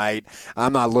up at night.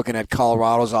 I'm not looking at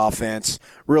Colorado's offense.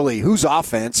 Really, whose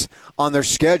offense on their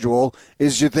schedule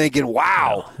is you're thinking,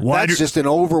 wow, that's just an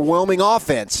overwhelming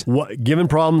offense. Given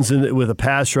problems with a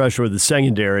pass rush or the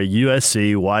secondary,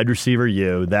 USC, wide receiver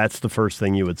U, that's the first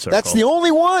thing you would circle. That's the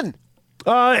only one.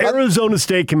 Arizona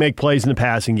State can make plays in the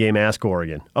passing game. Ask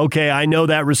Oregon. Okay, I know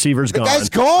that receiver's gone. The guy's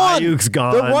gone. Ayuk's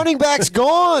gone. The running back's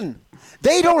gone.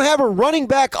 They don't have a running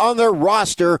back on their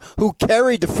roster who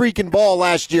carried the freaking ball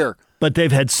last year. But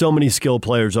they've had so many skilled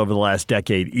players over the last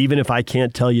decade. Even if I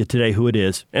can't tell you today who it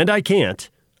is, and I can't,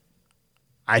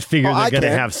 I figure they're going to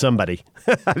have somebody.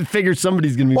 I figure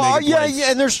somebody's going to be making plays.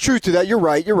 Yeah, and there's truth to that. You're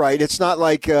right. It's not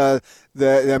like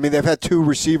they've had two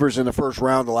receivers in the first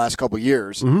round the last couple of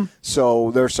years,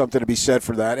 so there's something to be said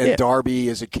for that. And Darby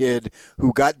is a kid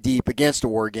who got deep against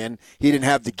Oregon. He didn't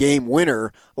have the game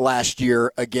winner last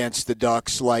year against the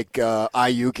Ducks like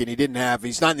Ayuk, and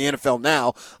he's not in the NFL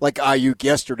now like Ayuk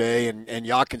yesterday, and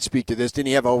Yacht can speak to this. Didn't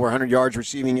he have over 100 yards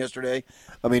receiving yesterday?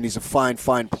 I mean, he's a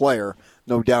fine player,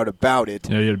 no doubt about it.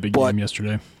 Yeah, he had a big game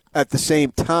yesterday. At the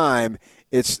same time,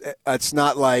 it's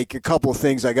not like a couple of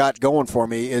things I got going for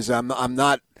me is I'm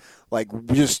not like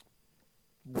just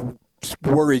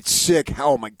worried sick.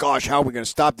 Oh my gosh, how are we going to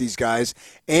stop these guys?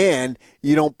 And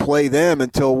you don't play them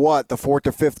until the fourth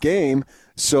or fifth game.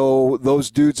 So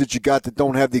those dudes that you got that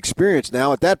don't have the experience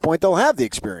now, at that point they'll have the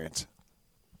experience.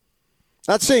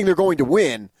 Not saying they're going to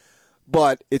win,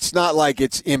 but it's not like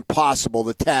it's impossible.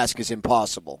 The task is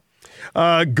impossible.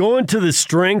 Going to the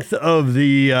strength of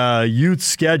the youth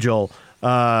schedule,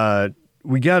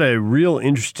 we got a real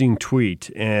interesting tweet,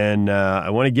 and I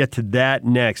want to get to that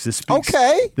next.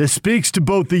 This speaks to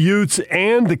both the Utes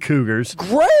and the Cougars.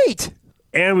 Great!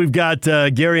 And we've got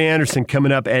Gary Anderson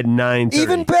coming up at 9:30.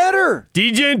 Even better!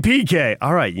 DJ and PK.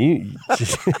 All right, you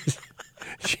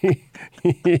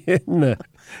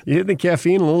hitting the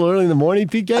caffeine a little early in the morning,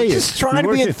 PK? I'm just trying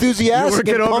to be enthusiastic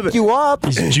and pump you up.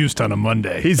 He's juiced on a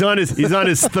Monday. He's on his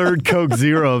third Coke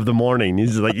Zero of the morning.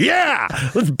 He's like, yeah,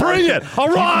 let's bring it. All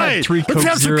right, let's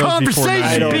have some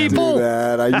conversation, people.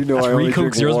 Three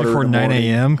Coke Zeros before 9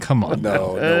 a.m.? Come on.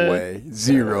 No way.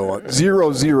 Zero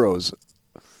zeros.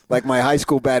 Like my high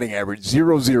school batting average,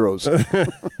 0 zeros.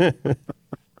 DJ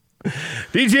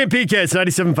and PK, it's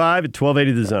 97.5 at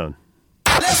 1280 The Zone.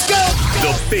 Let's go!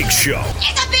 The Big Show.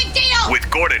 It's a big deal! With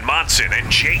Gordon Monson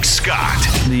and Jake Scott.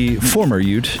 The former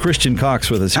Ute, Christian Cox,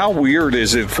 with us. How weird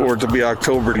is it for it to be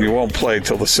October and you won't play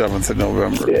till the 7th of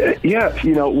November? Yeah,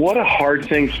 what a hard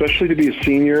thing, especially to be a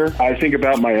senior. I think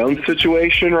about my own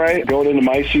situation, right? Going into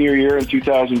my senior year in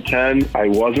 2010, I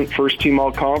wasn't first team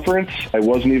all conference. I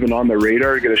wasn't even on the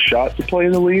radar to get a shot to play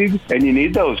in the league. And you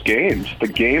need those games. The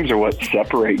games are what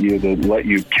separate you, that let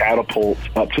you catapult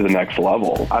up to the next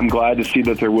level. I'm glad to see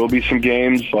that there will be some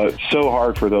games, but so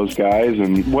hard for those guys.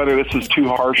 And whether this is too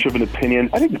harsh of an opinion,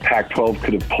 I think the Pac-12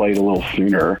 could have played a little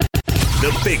sooner.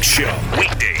 The Big Show,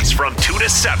 weekdays from 2 to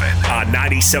 7 on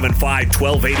 97.5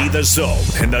 1280 The Zone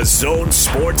and The Zone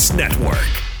Sports Network.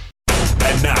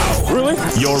 And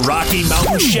now, your Rocky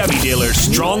Mountain Chevy dealer's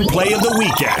strong play of the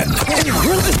weekend.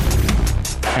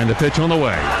 And the pitch on the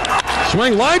way.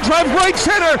 Swing, line drive, right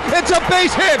center. It's a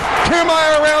base hit.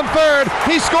 Kiermaier around third.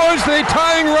 He scores the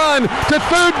tying run to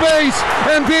third base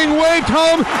and being waved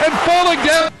home and falling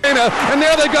down. And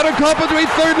now they got a call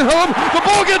between third and home. The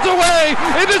ball gets away.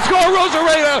 It is score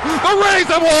Rosarena. The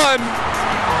Rays have won.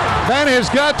 That has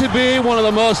got to be one of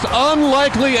the most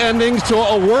unlikely endings to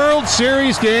a World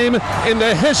Series game in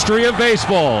the history of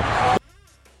baseball.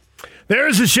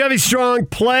 There's the Chevy Strong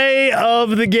play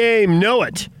of the game. Know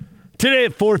it. Today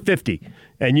at 4:50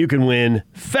 and you can win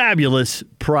fabulous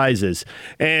prizes.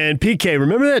 And PK,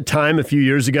 remember that time a few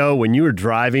years ago when you were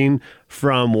driving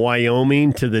from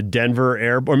Wyoming to the Denver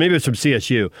airport, or maybe it's from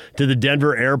CSU, to the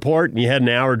Denver airport, and you had an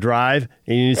hour drive,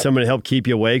 and you need someone to help keep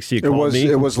you awake, so you called me?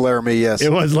 It was Laramie, yes.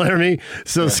 It was Laramie.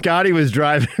 So Scotty was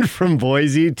driving from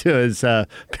Boise to his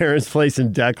parents' place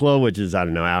in Declo, which is, I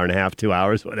don't know, hour and a half, 2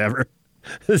 hours, whatever.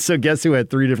 So guess who had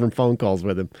 3 different phone calls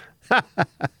with him?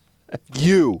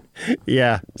 You.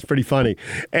 Yeah, it's pretty funny.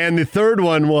 And the third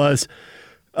one was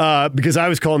because I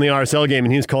was calling the RSL game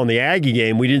and he was calling the Aggie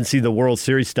game. We didn't see the World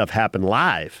Series stuff happen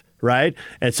live, right?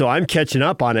 And so I'm catching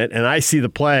up on it, and I see the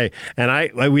play,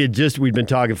 and we'd been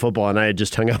talking football, and I had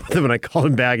just hung up with him, and I called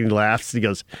him back, and he laughs. He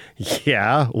goes,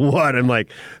 "Yeah, what?" I'm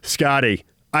like, "Scotty,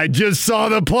 I just saw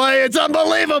the play. It's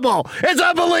unbelievable. It's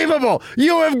unbelievable.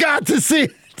 You have got to see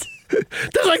it."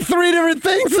 There's like 3 different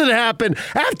things that happened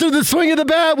after the swing of the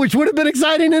bat, which would have been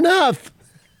exciting enough.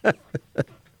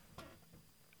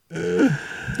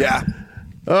 Yeah.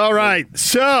 All right.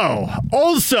 So,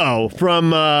 also from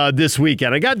this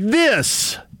weekend, I got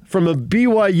this from a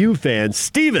BYU fan.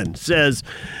 Steven says,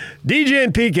 DJ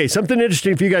and PK, something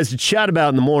interesting for you guys to chat about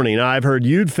in the morning. I've heard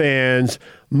Ute fans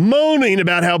moaning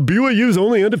about how BYU is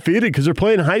only undefeated because they're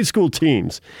playing high school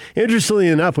teams. Interestingly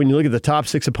enough, when you look at the top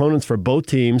 6 opponents for both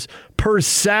teams, per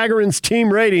Sagarin's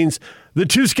team ratings, the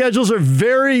 2 schedules are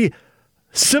very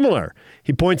similar.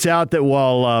 He points out that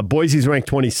while Boise's ranked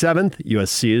 27th,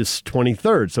 USC is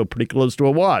 23rd, so pretty close to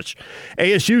a wash.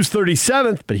 ASU's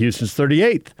 37th, but Houston's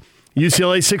 38th.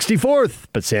 UCLA 64th,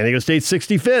 but San Diego State's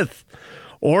 65th.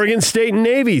 Oregon State and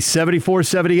Navy,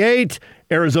 74-78.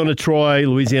 Arizona, Troy,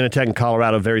 Louisiana Tech, and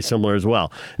Colorado, very similar as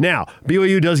well. Now,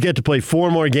 BYU does get to play 4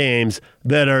 more games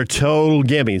that are total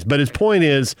gimmies, but his point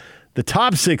is the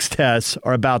top 6 tests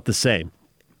are about the same.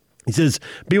 He says,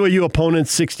 BYU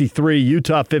opponents 63,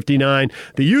 Utah 59.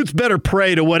 The Utes better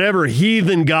pray to whatever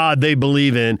heathen god they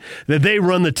believe in that they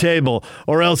run the table,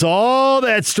 or else all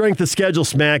that strength of schedule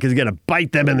smack is going to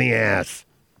bite them in the ass.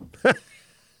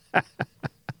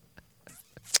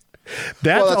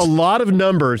 That's a lot of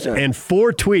numbers and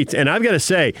 4 tweets. And I've got to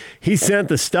say, he sent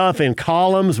the stuff in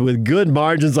columns with good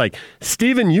margins. Like,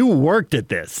 Steven, you worked at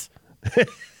this.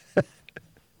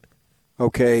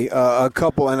 Okay, a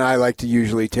couple, and I like to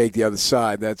usually take the other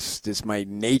side. That's just my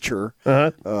nature,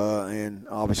 and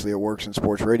obviously it works in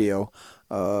sports radio.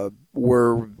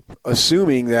 We're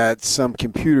assuming that some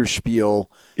computer spiel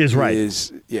is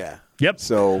right. Yep.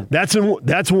 So that's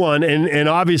one, and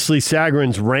obviously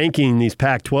Sagarin's ranking these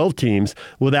Pac-12 teams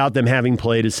without them having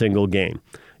played a single game.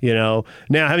 You know,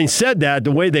 now having said that,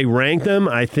 the way they rank them,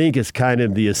 I think is kind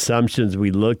of the assumptions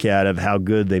we look at of how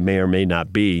good they may or may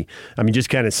not be. I mean, just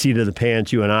kind of seat of the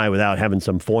pants, you and I, without having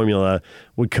some formula,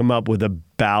 would come up with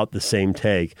about the same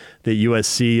take. That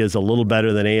USC is a little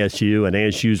better than ASU, and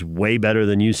ASU's way better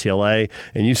than UCLA,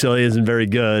 and UCLA isn't very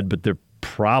good, but they're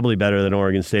probably better than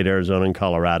Oregon State, Arizona, and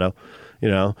Colorado. You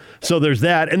know, so there's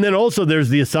that. And then also there's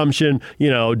the assumption,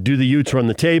 you know, do the Utes run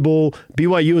the table?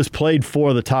 BYU has played 4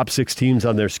 of the top 6 teams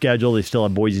on their schedule. They still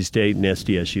have Boise State and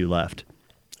SDSU left.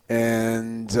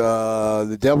 And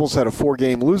the Devils had a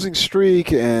 4-game losing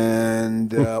streak,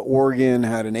 and Oregon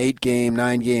had an 8-game,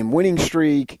 9-game winning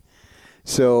streak.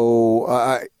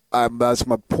 So that's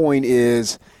my point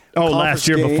is. Last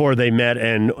year before they met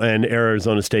and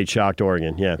Arizona State shocked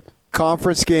Oregon, yeah.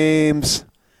 Conference games.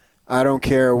 I don't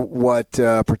care what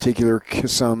particular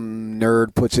some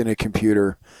nerd puts in a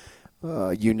computer.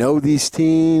 You know these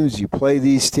teams. You play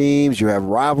these teams. You have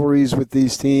rivalries with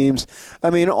these teams. I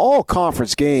mean, all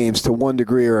conference games to one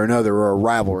degree or another are a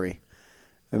rivalry.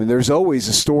 I mean, there's always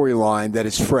a storyline that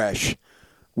is fresh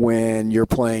when you're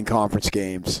playing conference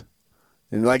games.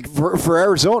 And like for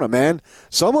Arizona, man,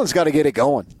 someone's got to get it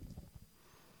going.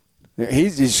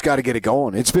 He's just got to get it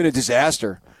going. It's been a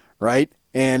disaster, right?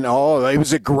 And, it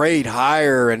was a great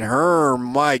hire. And Herm,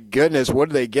 my goodness, what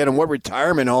did they get him? What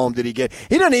retirement home did he get?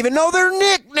 He doesn't even know their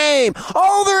nickname.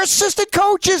 They're assistant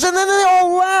coaches, and then they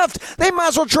all left. They might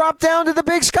as well drop down to the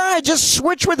Big Sky. Just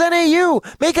switch with NAU.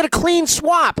 Make it a clean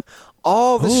swap.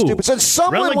 All the stupid stuff.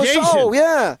 Someone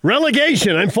was,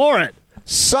 relegation, I'm for it.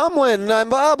 Someone, blah,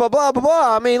 blah, blah, blah,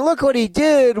 blah. I mean, look what he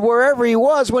did wherever he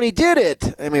was when he did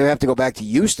it. I mean, we have to go back to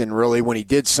Houston, really, when he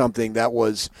did something that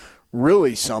was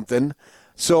really something.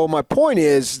 So my point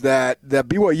is that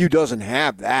BYU doesn't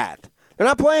have that. They're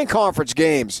not playing conference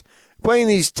games. They're playing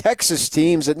these Texas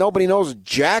teams that nobody knows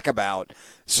jack about.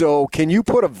 So can you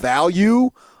put a value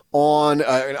on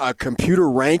a computer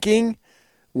ranking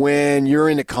when you're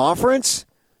in the conference?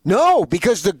 No,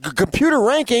 because the computer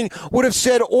ranking would have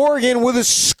said Oregon would have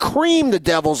screamed the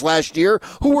Devils last year,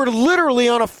 who were literally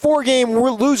on a 4-game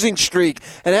losing streak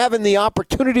and having the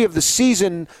opportunity of the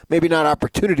season, maybe not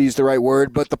opportunity is the right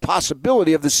word, but the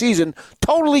possibility of the season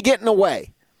totally getting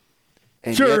away.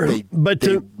 And sure, but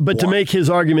to make his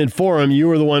argument for him, you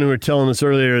were the one who were telling us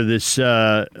earlier this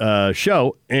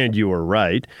show, and you were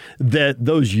right, that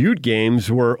those Ute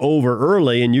games were over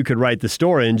early, and you could write the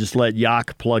story and just let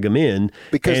Yak plug them in.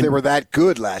 Because they were that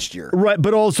good last year. Right,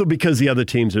 but also because the other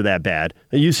teams are that bad.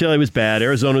 UCLA was bad,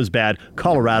 Arizona was bad,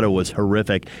 Colorado was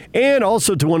horrific. And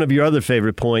also to one of your other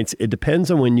favorite points, it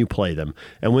depends on when you play them.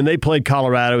 And when they played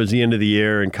Colorado, it was the end of the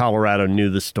year, and Colorado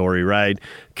knew the story, right?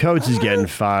 Coach is getting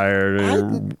fired.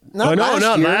 Not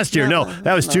last year. No,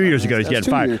 that was 2 years ago. He's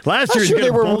getting fired. Last year they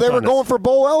were going for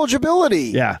bowl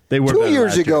eligibility. Yeah, they were. 2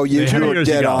 years ago, you were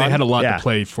dead on. They had a lot to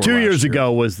play for. 2 years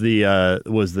ago was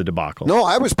the debacle. No,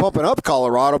 I was pumping up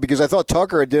Colorado because I thought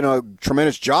Tucker had done a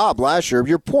tremendous job last year.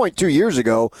 Your point 2 years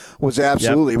ago was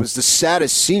absolutely it was the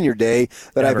saddest senior day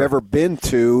that I've ever been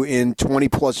to in 20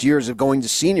 plus years of going to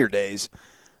senior days.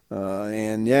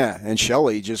 And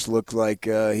Shelley just looked like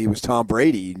he was Tom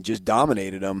Brady, just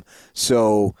dominated him.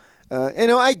 So,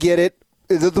 I get it.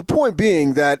 The point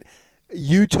being that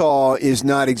Utah is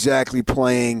not exactly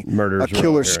playing a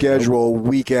killer schedule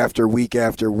week after week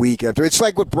after week after. It's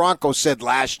like what Bronco said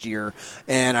last year,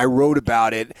 and I wrote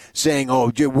about it, saying,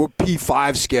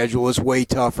 P5 schedule is way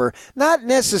tougher. Not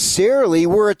necessarily.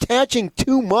 We're attaching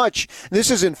too much. This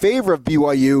is in favor of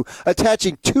BYU,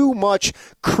 attaching too much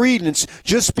credence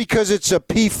just because it's a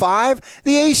P5.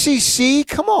 The ACC,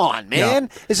 come on, man.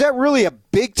 Yeah. Is that really a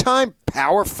big-time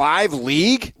Power 5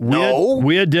 league? No.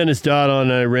 We had Dennis Dodd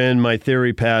on, and I ran my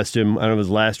theory past him, I don't know if it was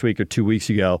last week or 2 weeks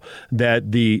ago,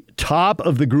 that the top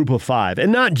of the group of 5,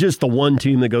 and not just the one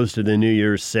team that goes to the New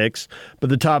Year's 6, but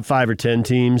the top 5 or 10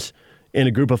 teams in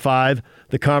a group of 5,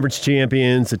 the conference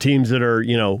champions, the teams that are,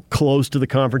 close to the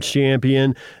conference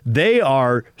champion, they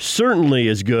are certainly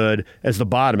as good as the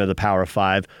bottom of the Power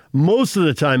 5. Most of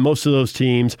the time, most of those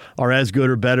teams are as good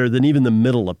or better than even the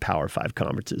middle of Power 5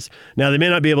 conferences. Now, they may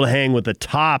not be able to hang with the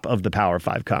top of the Power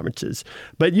 5 conferences,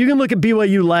 but you can look at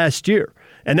BYU last year,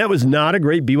 and that was not a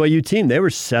great BYU team. They were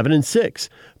 7-6,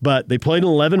 but they played an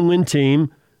 11-win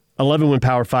team, 11-win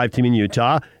Power 5 team in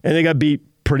Utah, and they got beat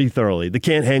pretty thoroughly. They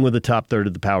can't hang with the top third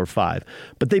of the Power 5.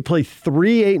 But they play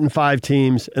 3 8-5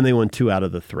 teams, and they won 2 out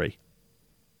of the 3.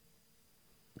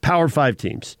 Power 5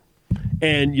 teams.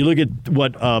 And you look at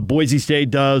what Boise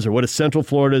State does or what Central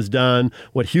Florida has done,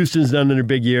 what Houston's done in their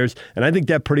big years, and I think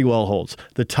that pretty well holds.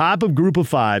 The top of Group of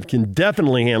 5 can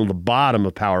definitely handle the bottom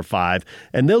of Power 5,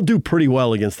 and they'll do pretty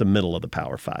well against the middle of the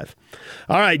Power 5.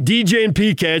 All right, DJ and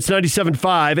PK, it's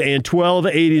 97.5 and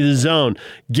 1280 The Zone.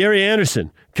 Gary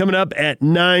Anderson coming up at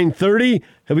 9:30.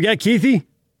 Have we got Keithy?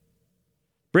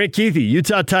 Brant Keithy,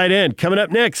 Utah tight end, coming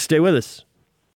up next. Stay with us.